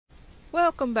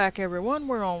Welcome back everyone,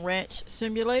 we're on Ranch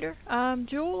Simulator. I'm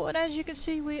Jewel, and as you can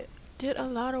see we did a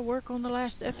lot of work on the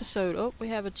last episode. Oh, we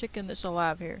have a chicken that's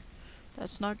alive here.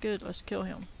 That's not good, let's kill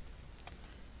him.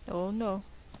 Oh no.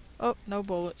 Oh, no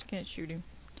bullets, can't shoot him.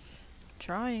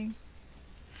 Trying.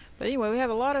 But anyway, we have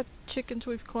a lot of chickens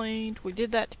we've cleaned. We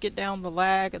did that to get down the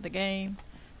lag of the game,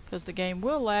 because the game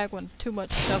will lag when too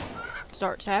much stuff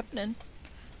starts happening.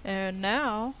 And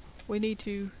now we need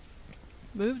to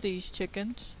move these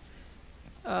chickens,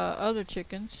 other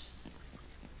chickens,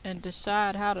 and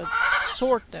decide how to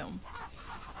sort them,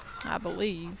 I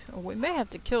believe. Or we may have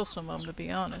to kill some of them, to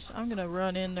be honest. I'm gonna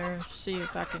run in there and see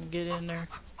if I can get in there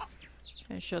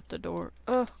and shut the door.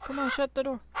 Oh, come on, shut the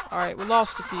door. Alright, we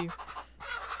lost a few.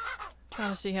 Trying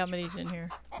to see how many's in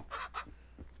here.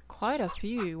 Quite a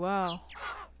few, wow.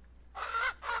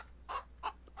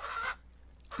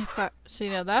 If I see,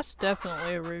 now that's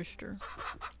definitely a rooster.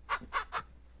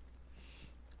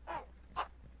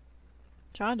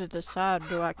 Trying to decide,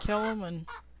 do I kill them and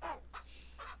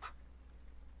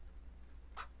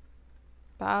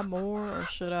buy more, or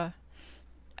should I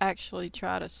actually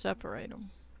try to separate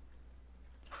them?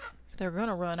 They're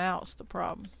gonna run out, is the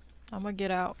problem. I'm gonna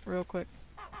get out real quick.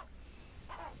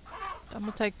 I'm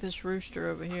gonna take this rooster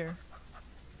over here.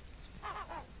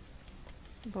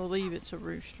 I believe it's a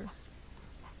rooster.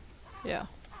 Yeah.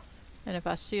 And if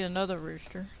I see another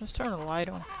rooster, let's turn the light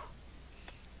on.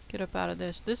 Get up out of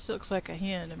this. This looks like a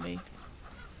hen to me.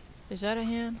 Is that a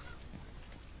hen?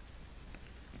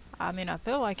 I mean, I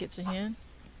feel like it's a hen.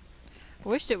 I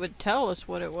wished it would tell us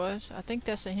what it was. I think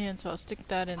that's a hen, so I'll stick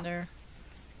that in there.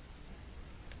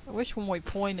 I wish when we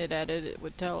pointed at it, it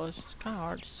would tell us. It's kind of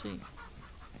hard to see.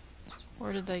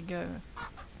 Where did they go?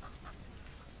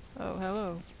 Oh,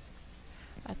 hello.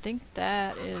 I think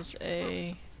that is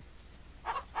a...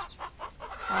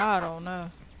 I don't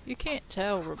know. You can't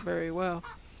tell very well.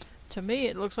 To me,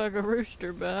 it looks like a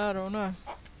rooster, but I don't know.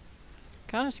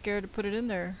 Kind of scared to put it in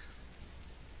there.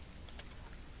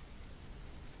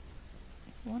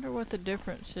 Wonder what the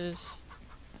difference is.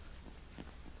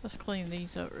 Let's clean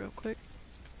these up real quick.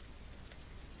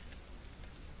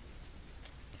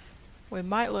 We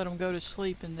might let them go to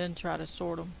sleep and then try to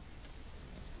sort them.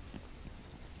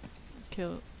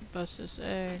 Bust this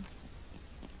egg.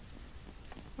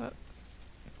 Oh,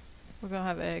 we're gonna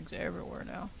have eggs everywhere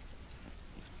now.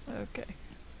 Okay.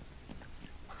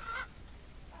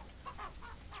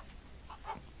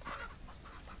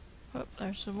 Oh,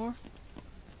 there's some more.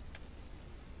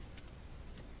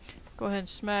 Go ahead and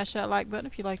smash that like button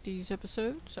if you like these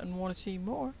episodes and want to see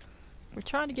more. We're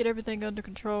trying to get everything under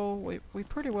control. We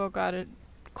pretty well got it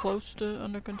close to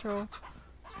under control.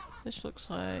 This looks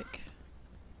like...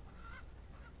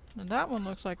 Now that one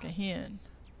looks like a hen.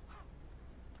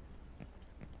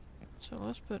 So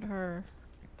let's put her...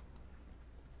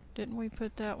 Didn't we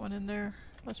put that one in there?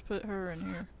 Let's put her in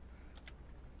here.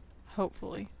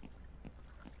 Hopefully.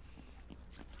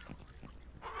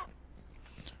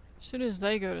 As soon as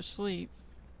they go to sleep...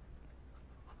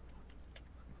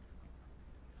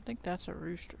 I think that's a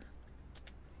rooster.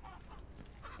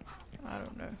 I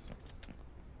don't know.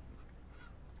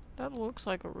 That looks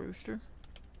like a rooster.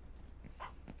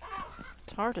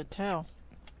 It's hard to tell.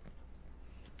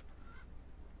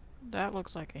 That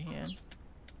looks like a hen.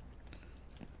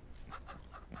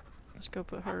 Let's go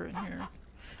put her in here.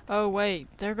 Oh wait,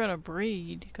 they're gonna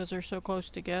breed because they're so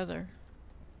close together.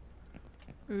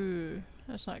 Ooh,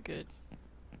 that's not good.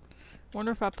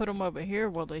 Wonder if I put them over here,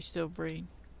 will they still breed?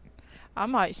 I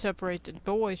might separate the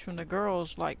boys from the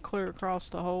girls, like clear across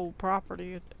the whole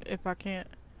property if I can't.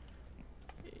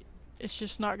 It's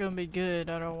just not gonna be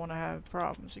good. I don't want to have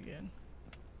problems again.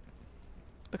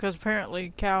 Because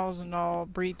apparently cows and all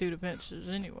breed through the fences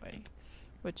anyway,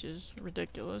 which is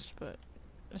ridiculous, but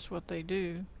that's what they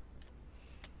do.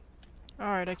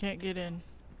 Alright, I can't get in.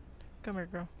 Come here,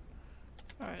 girl.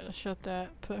 Alright, let's shut that.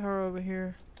 Put her over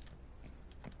here.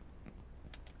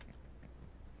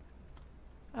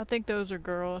 I think those are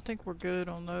girls. I think we're good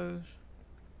on those.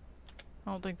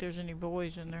 I don't think there's any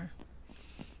boys in there.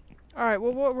 Alright,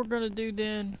 well what we're gonna do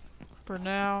then, for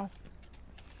now,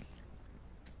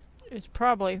 is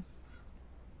probably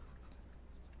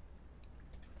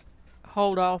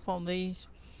hold off on these.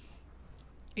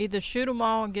 Either shoot them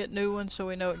all and get new ones so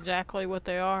we know exactly what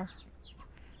they are.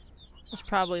 That's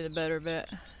probably the better bet.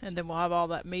 And then we'll have all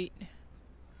that meat.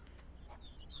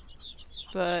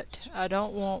 But I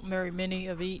don't want very many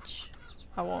of each.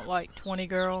 I want like 20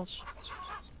 girls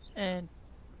and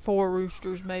 4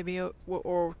 roosters maybe,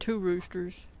 or 2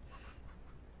 roosters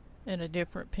in a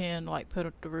different pen, like put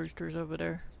up the roosters over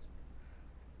there.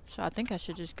 So I think I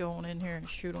should just go on in here and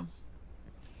shoot them.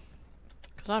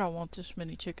 Because I don't want this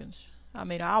many chickens. I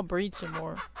mean, I'll breed some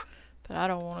more, but I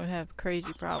don't want to have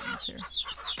crazy problems here.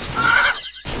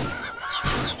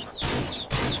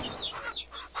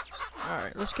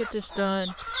 Alright, let's get this done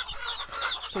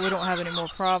so we don't have any more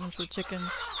problems with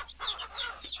chickens.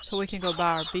 So we can go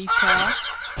buy our beef cow.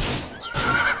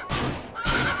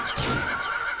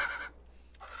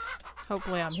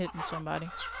 Hopefully I'm hitting somebody.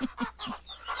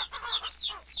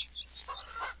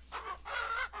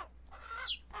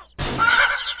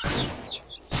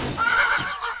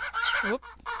 Whoop.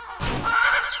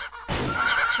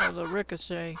 Oh, the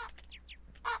ricochet.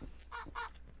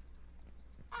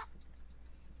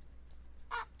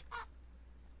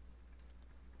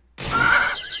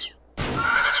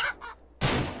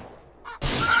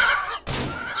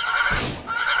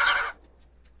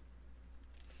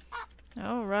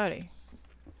 Alrighty.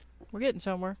 We're getting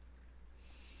somewhere.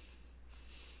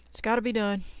 It's gotta be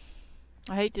done.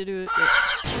 I hate to do it, but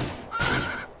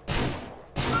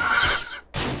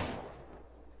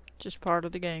just part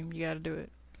of the game. You gotta do it.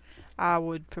 I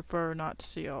would prefer not to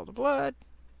see all the blood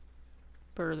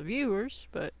for the viewers,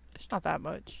 but it's not that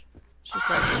much. It's just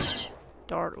like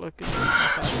dark looking. It's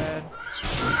not that bad.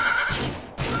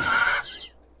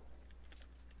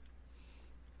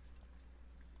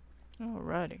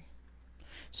 Alrighty.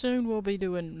 Soon we'll be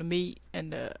doing the meat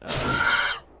and the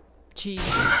cheese,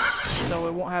 so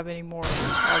we won't have any more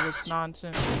of all this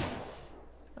nonsense.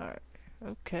 Alright.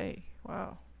 Okay.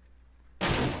 Wow.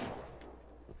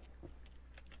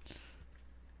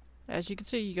 As you can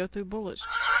see, you go through bullets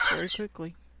very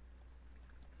quickly.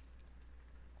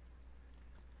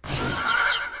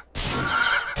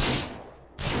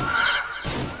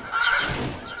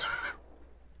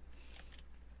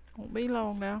 Won't be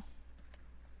long now.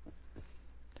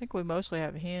 I think we mostly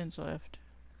have hens left.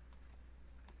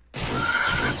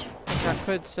 Which I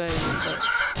could say, but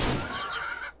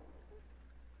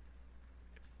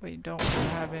we don't want to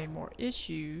have any more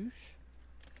issues.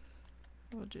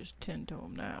 We'll just tend to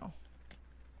them now.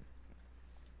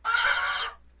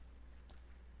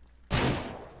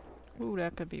 Ooh,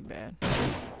 that could be bad.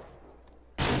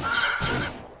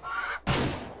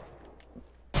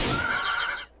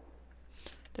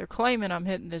 They're claiming I'm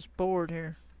hitting this board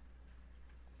here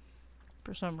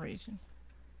for some reason.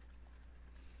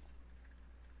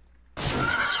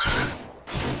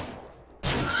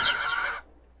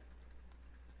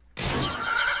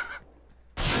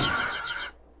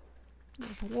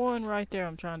 There's one right there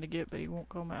I'm trying to get, but he won't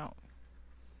come out.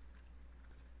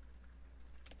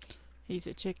 He's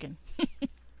a chicken. He's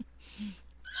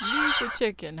a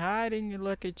chicken. Hiding your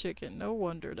lucky chicken. No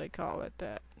wonder they call it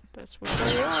that. That's what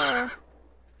they are.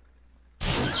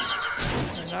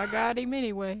 And I got him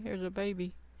anyway. Here's a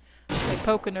baby. They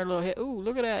poking their little head. Ooh,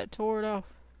 look at that. Tore it off.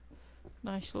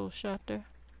 Nice little shot there.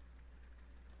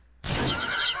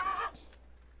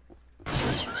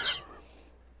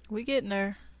 We getting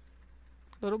there.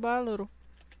 Little by little.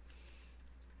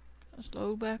 Let's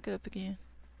load back up again.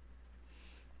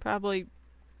 Probably.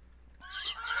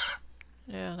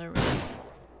 Yeah, there we go.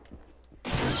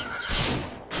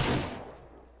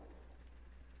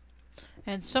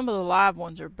 And some of the live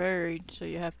ones are buried, so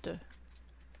you have to.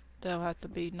 They'll have to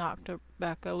be knocked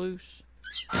back loose.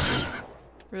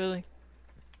 Really?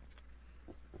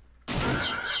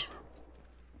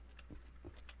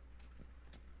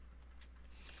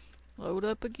 Load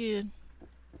up again.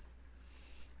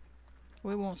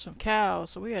 We want some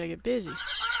cows, so we gotta get busy.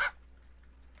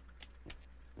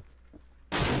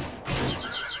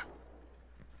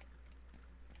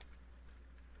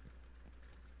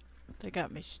 They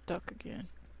got me stuck again.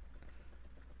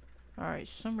 Alright,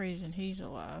 some reason he's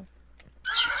alive.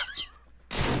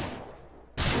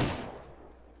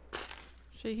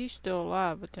 See, he's still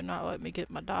alive, but they're not letting me get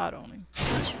my dot on him.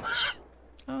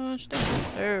 Oh,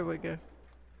 there we go.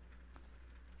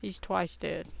 He's twice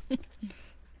dead.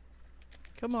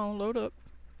 Come on, load up.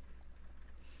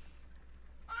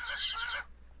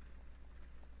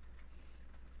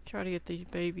 Try to get these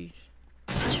babies.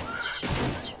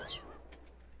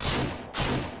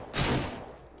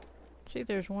 See,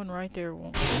 there's one right there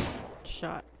won't get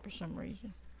shot for some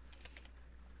reason.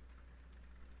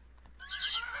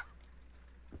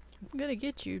 I'm gonna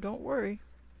get you, don't worry.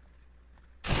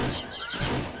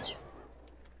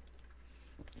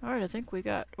 Alright, I think we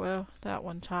got, well, that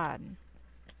one's hiding.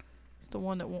 It's the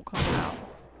one that won't come out.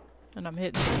 And I'm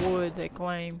hitting the wood, they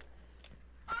claim.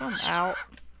 Come out.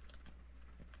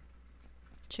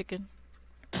 Chicken.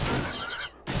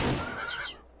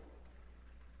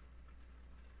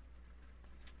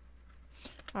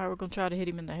 Alright, we're gonna try to hit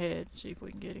him in the head, see if we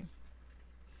can get him.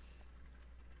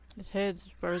 His head's the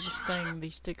furthest thing he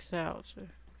sticks out, so.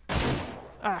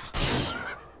 Ah!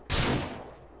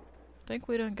 I think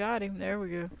we done got him. There we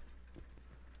go.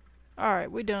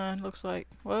 Alright, we done. Looks like.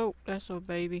 Whoa, that's a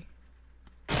baby.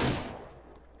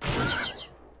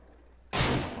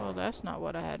 Well, that's not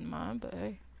what I had in mind, but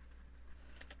hey.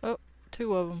 Oh,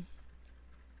 two of them.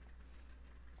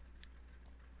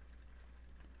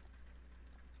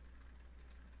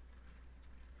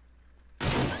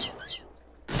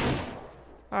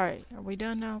 Alright, are we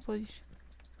done now, please?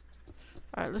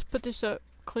 Alright, let's put this up.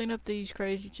 Clean up these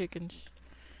crazy chickens.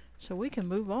 So we can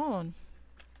move on.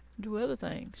 Do other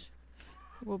things.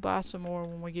 We'll buy some more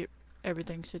when we get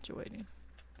everything situated.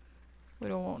 We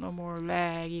don't want no more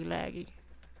laggy.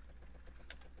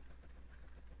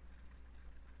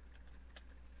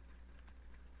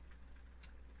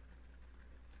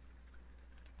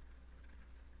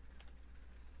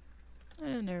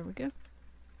 And there we go.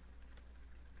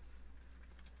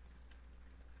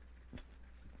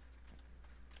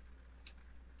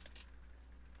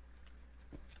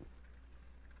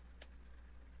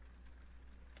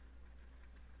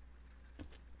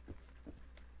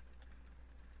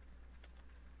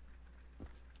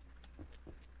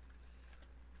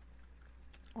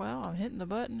 Well, I'm hitting the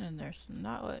button and there's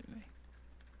not letting me.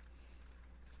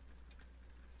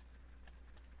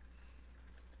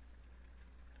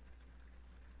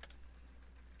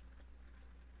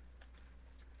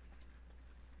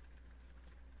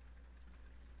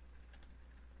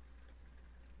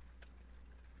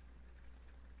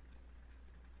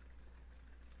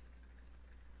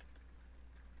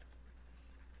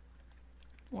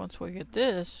 Once we get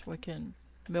this, we can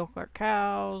milk our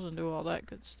cows and do all that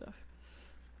good stuff.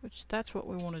 Which, that's what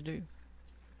we want to do.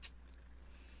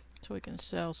 So we can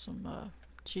sell some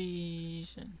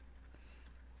cheese and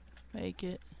make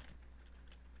it.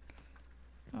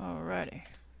 Alrighty.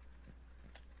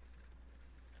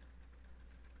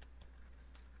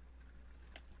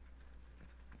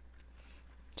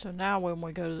 So now when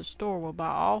we go to the store, we'll buy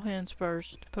all hens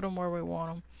first, put them where we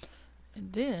want them.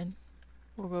 And then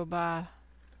we'll go buy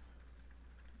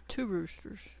 2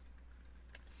 roosters.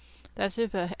 That's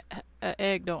if a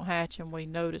egg don't hatch and we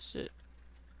notice it.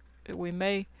 We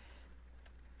may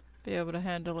be able to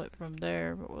handle it from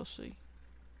there, but we'll see.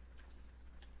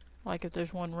 Like if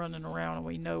there's one running around and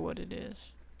we know what it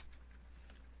is.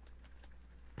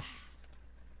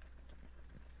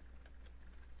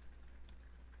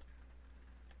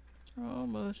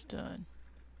 Almost done.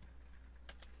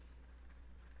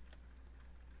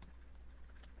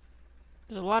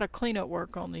 There's a lot of cleanup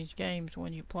work on these games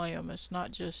when you play them. It's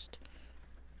not just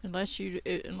unless you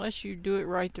do it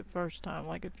right the first time.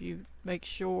 Like if you make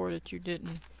sure that you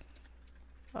didn't.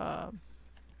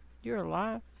 You're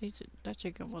alive. That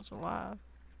chicken was alive.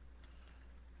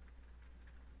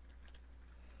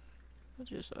 I'll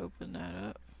just open that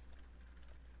up.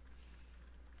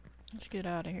 Let's get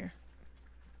out of here.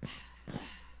 As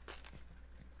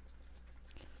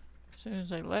soon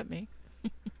as they let me.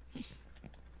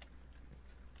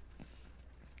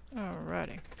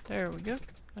 Alrighty, there we go.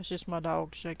 That's just my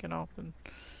dog shaking off, and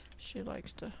she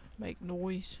likes to make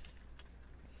noise.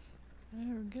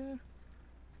 There we go.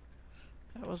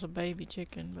 That was a baby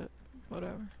chicken, but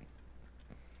whatever.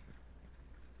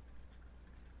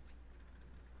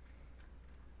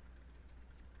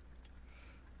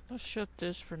 Let's shut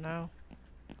this for now.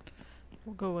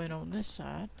 We'll go in on this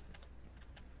side.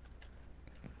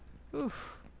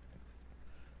 Oof.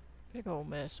 Big old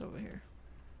mess over here.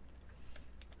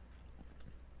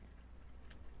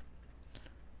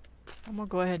 I'm gonna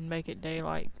go ahead and make it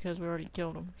daylight because we already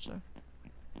killed them, so.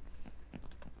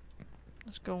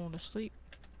 Let's go on to sleep.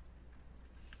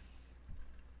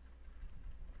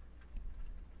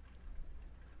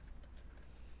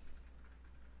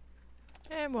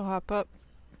 And we'll hop up.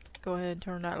 Go ahead and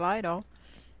turn that light off.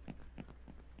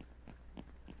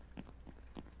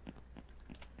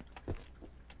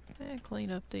 And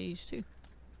clean up these too.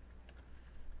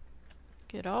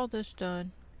 Get all this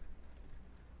done.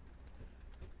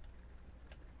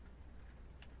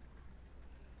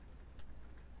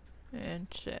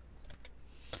 And set.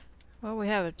 Well, we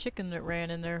have a chicken that ran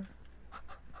in there.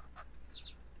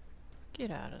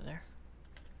 Get out of there.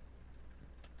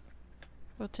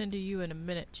 We'll tend to you in a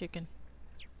minute, chicken.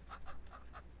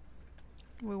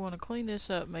 We want to clean this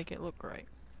up, make it look right.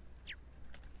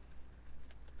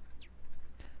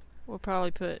 We'll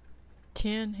probably put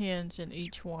 10 hens in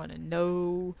each one and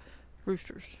no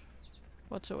roosters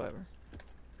whatsoever.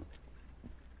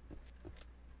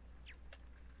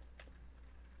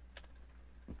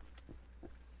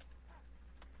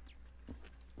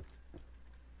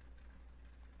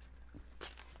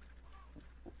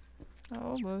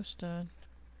 Almost done.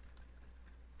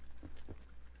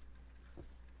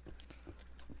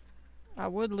 I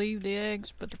would leave the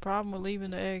eggs, but the problem with leaving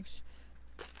the eggs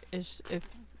is if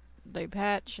they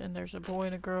hatch and there's a boy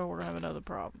and a girl, we're gonna have another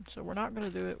problem. So we're not gonna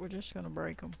do it. We're just gonna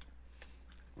break them.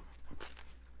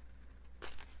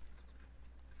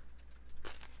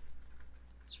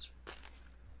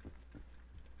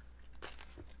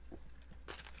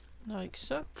 Like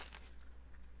so.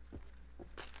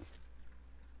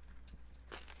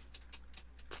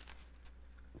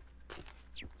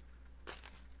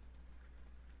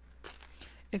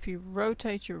 If you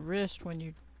rotate your wrist when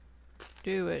you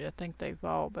do it, I think they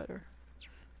fall better.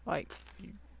 Like,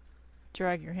 you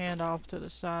drag your hand off to the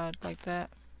side like that.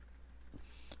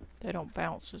 They don't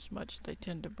bounce as much. They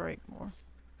tend to break more.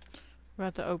 We'll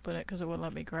have to open it because it wouldn't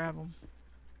let me grab them.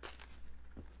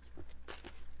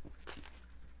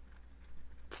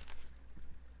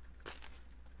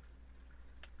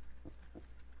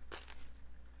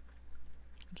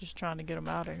 I'm just trying to get them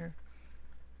out of here.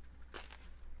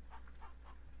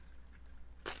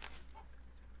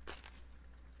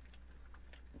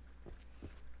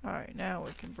 Alright, now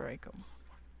we can break them.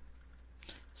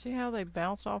 See how they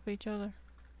bounce off each other?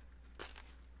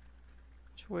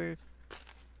 It's weird.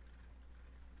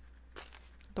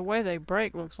 The way they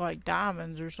break looks like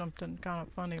diamonds or something kind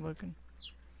of funny looking.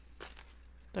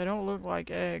 They don't look like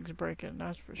eggs breaking,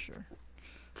 that's for sure.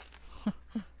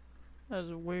 That's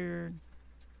weird.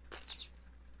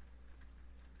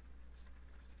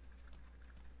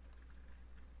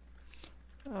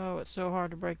 Oh, it's so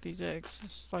hard to break these eggs.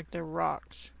 It's like they're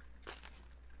rocks.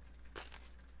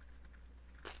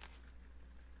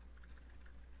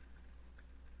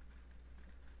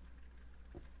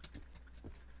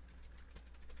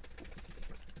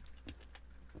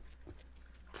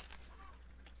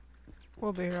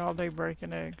 We'll be here all day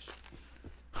breaking eggs.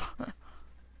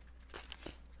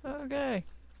 Okay.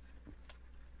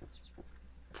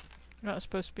 You're not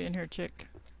supposed to be in here, chick.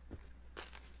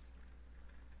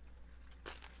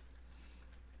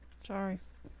 Sorry.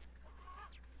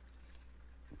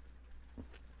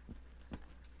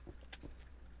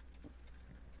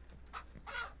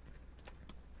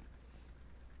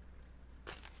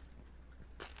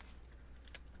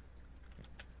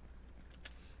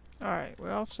 Alright,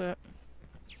 we're all set.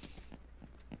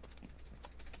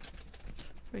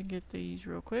 We can get these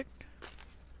real quick.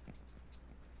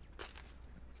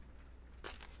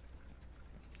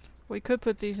 We could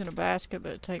put these in a basket,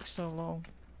 but it takes so long.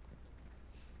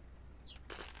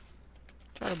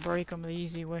 Try to break them the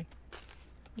easy way.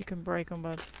 You can break them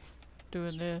by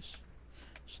doing this.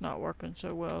 It's not working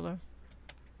so well though.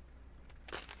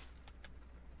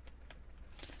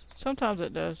 Sometimes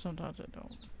it does, sometimes it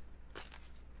don't.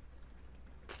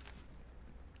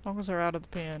 As long as they're out of the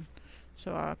pen,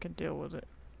 so I can deal with it.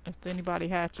 If anybody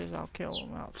hatches, I'll kill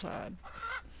them outside.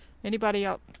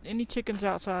 Any chickens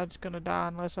outside is gonna die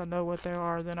unless I know what they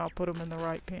are. Then I'll put them in the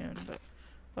right pen. But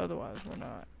otherwise, we're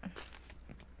not.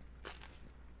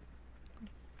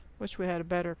 Wish we had a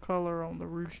better color on the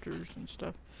roosters and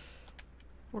stuff.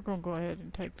 We're gonna go ahead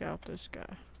and take out this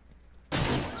guy.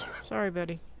 Sorry,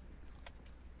 Betty.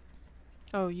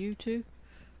 Oh, you too?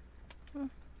 Huh.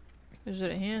 Is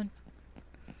it a hen?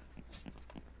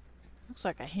 Looks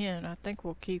like a hen. I think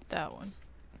we'll keep that one.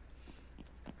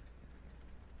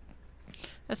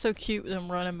 That's so cute,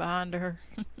 them running behind her.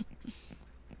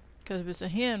 Because if it's a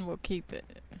hen, we'll keep it.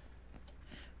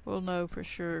 We'll know for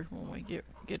sure when we get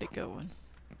it going.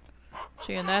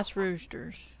 See, and that's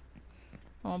roosters.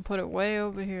 I'm gonna put it way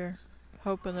over here,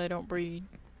 hoping they don't breed.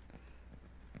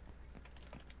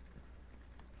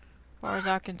 As far as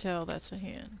I can tell, that's a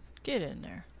hen. Get in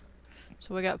there.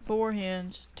 So we got 4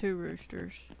 hens, 2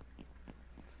 roosters.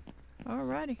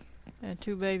 Alrighty. And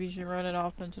 2 babies are running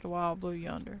off into the wild blue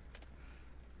yonder.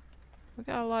 We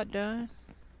got a lot done.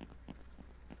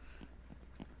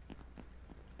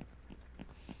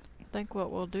 I think what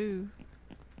we'll do,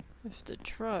 if the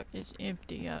truck is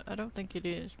empty, I don't think it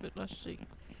is, but let's see.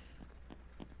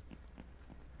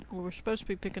 Well, we're supposed to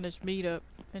be picking this meat up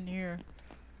in here.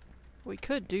 We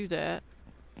could do that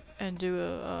and do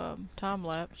a time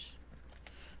lapse.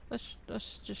 Let's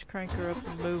just crank her up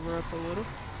and move her up a little.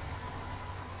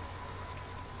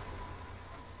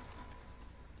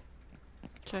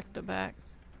 Check the back.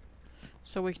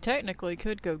 So we technically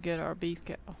could go get our beef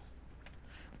cow.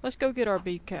 Let's go get our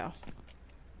beef cow.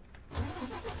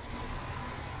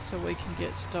 So we can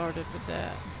get started with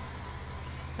that.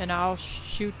 And I'll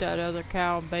shoot that other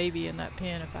cow and baby in that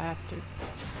pen if I have to.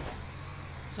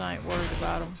 'Cause I ain't worried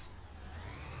about them.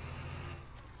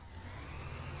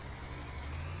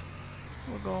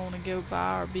 We're going to go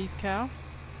buy our beef cow.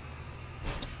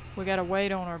 We gotta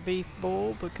wait on our beef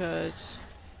bull because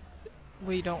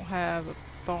we don't have a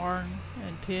barn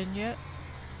and pen yet.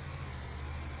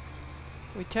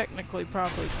 We technically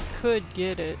probably could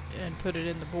get it and put it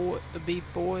in the beef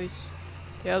boys,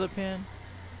 the other pen.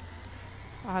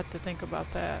 I'll have to think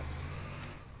about that.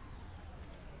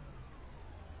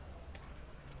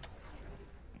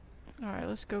 Alright,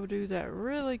 let's go do that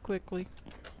really quickly.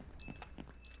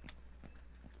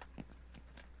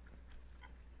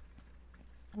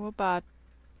 We'll buy...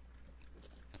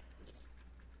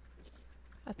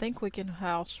 I think we can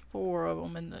house 4 of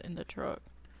them in the truck.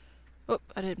 Oh,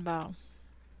 I didn't buy them.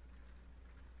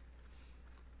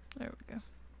 There we go.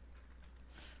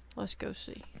 Let's go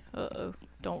see. Uh-oh.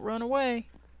 Don't run away.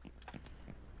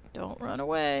 Don't run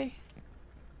away.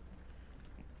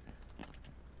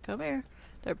 Come here.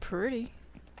 They're pretty.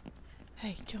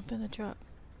 Hey, jump in the truck.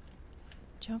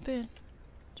 Jump in.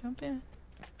 Jump in.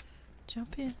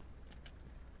 Jump in.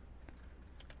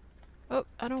 Oh,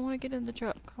 I don't want to get in the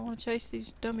truck. I want to chase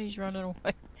these dummies running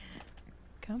away.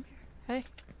 Come here. Hey.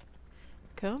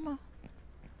 Come on.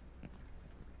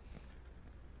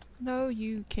 No,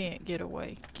 you can't get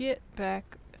away. Get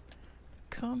back.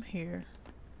 Come here.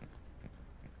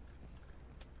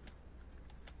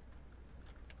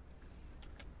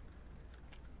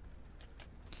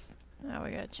 Now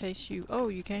we gotta chase you. Oh,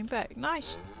 you came back.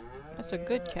 Nice. That's a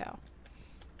good cow.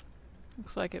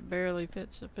 Looks like it barely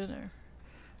fits up in there.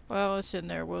 Well, it's in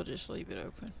there. We'll just leave it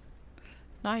open.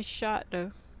 Nice shot,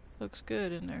 though. Looks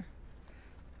good in there.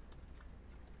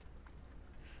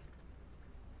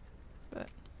 But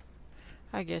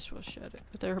I guess we'll shut it.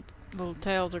 But their little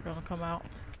tails are gonna come out.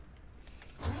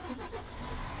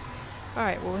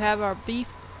 Alright, we'll have our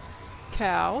beef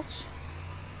cows.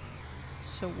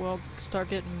 So we'll start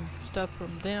getting stuff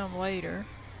from them later.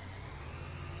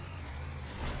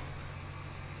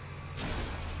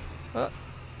 Oh,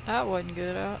 that wasn't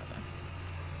good.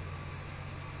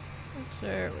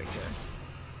 There we go.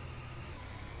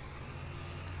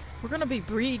 We're gonna be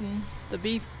breeding the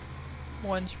beef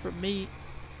ones for meat.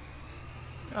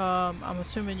 I'm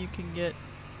assuming you can get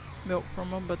milk from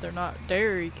them, but they're not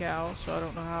dairy cows, so I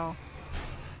don't know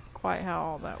quite how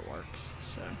all that works.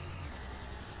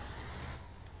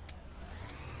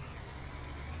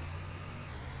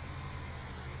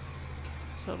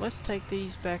 So let's take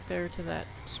these back there to that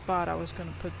spot I was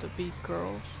going to put the beef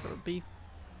girls, or beef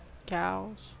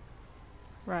cows,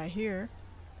 right here.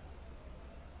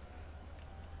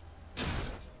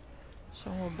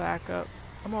 So I'm going to back up.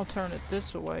 I'm going to turn it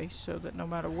this way so that no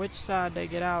matter which side they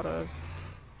get out of,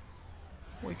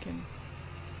 we can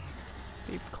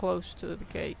be close to the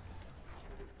gate.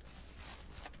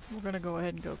 We're going to go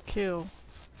ahead and go kill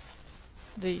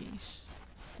these.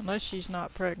 Unless she's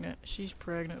not pregnant. She's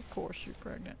pregnant. Of course you're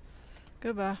pregnant.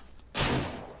 Goodbye.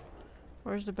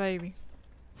 Where's the baby?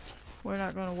 We're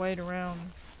not going to wait around.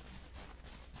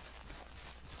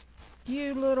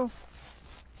 You little...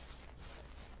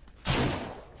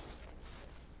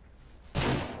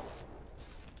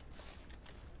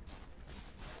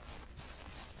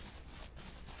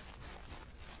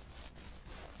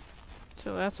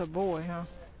 So that's a boy, huh?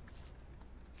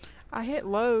 I hit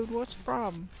load. What's the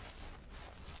problem?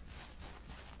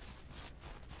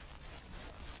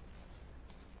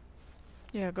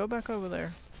 Yeah, go back over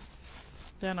there.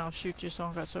 Then I'll shoot you so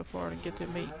I got so far to get the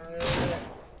meat.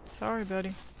 Sorry,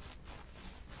 buddy.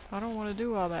 I don't want to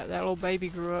do all that. That little baby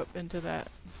grew up into that.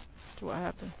 That's what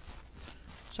happened.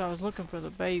 So I was looking for the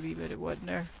baby, but it wasn't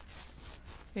there.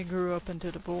 It grew up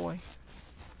into the boy.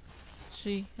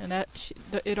 See? And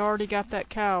it already got that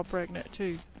cow pregnant,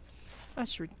 too.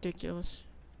 That's ridiculous.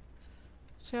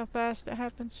 See how fast it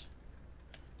happens?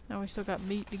 Now we still got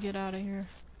meat to get out of here.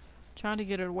 Trying to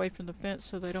get it away from the fence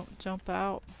so they don't jump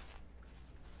out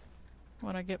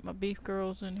when I get my beef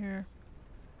girls in here.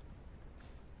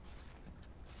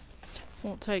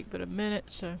 Won't take but a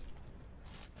minute, so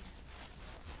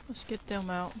let's get them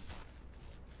out.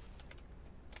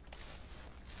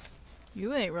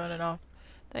 You ain't running off.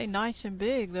 They nice and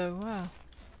big though. Wow.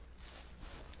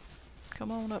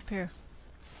 Come on up here.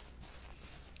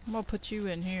 I'm gonna put you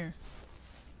in here.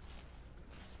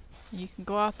 You can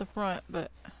go out the front, but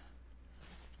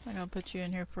I'm gonna put you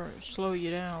in here for slow you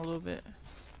down a little bit.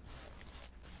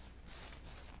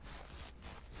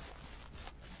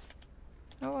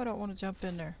 No, I don't want to jump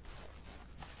in there.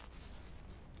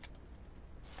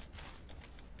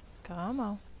 Come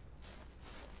on.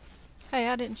 Hey,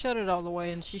 I didn't shut it all the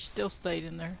way and she still stayed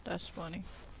in there. That's funny.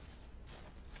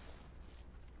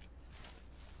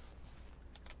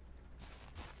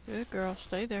 Good girl,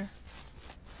 stay there.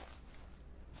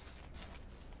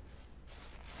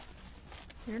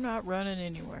 You're not running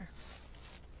anywhere.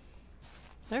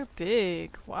 They're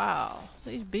big. Wow.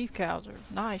 These beef cows are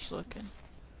nice looking.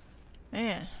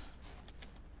 Man.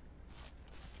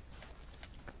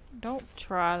 Don't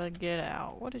try to get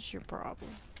out. What is your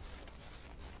problem?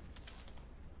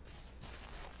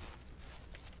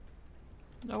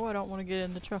 No, I don't want to get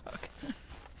in the truck.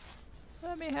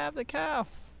 Let me have the cow.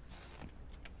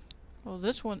 Oh,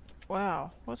 this one.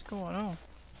 Wow, what's going on?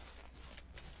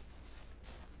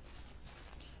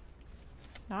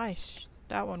 Nice.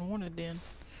 That one wanted in.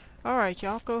 Alright,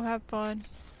 y'all go have fun.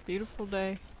 Beautiful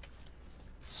day.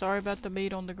 Sorry about the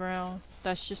meat on the ground.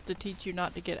 That's just to teach you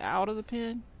not to get out of the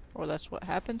pen. Or that's what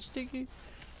happens to you.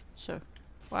 So,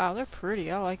 wow, they're pretty.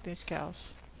 I like these cows.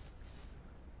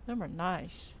 Them are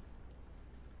nice.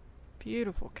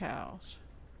 Beautiful cows.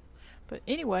 But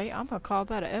anyway, I'm going to call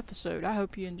that an episode. I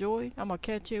hope you enjoyed. I'm going to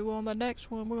catch you on the next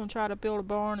one. We're going to try to build a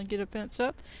barn and get a fence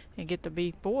up and get the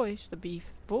beef boys, the beef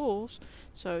bulls.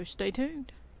 So stay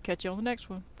tuned. Catch you on the next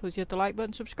one. Please hit the like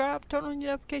button, subscribe, turn on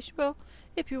your notification bell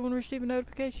if you want to receive a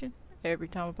notification every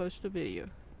time I post a video.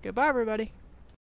 Goodbye, everybody.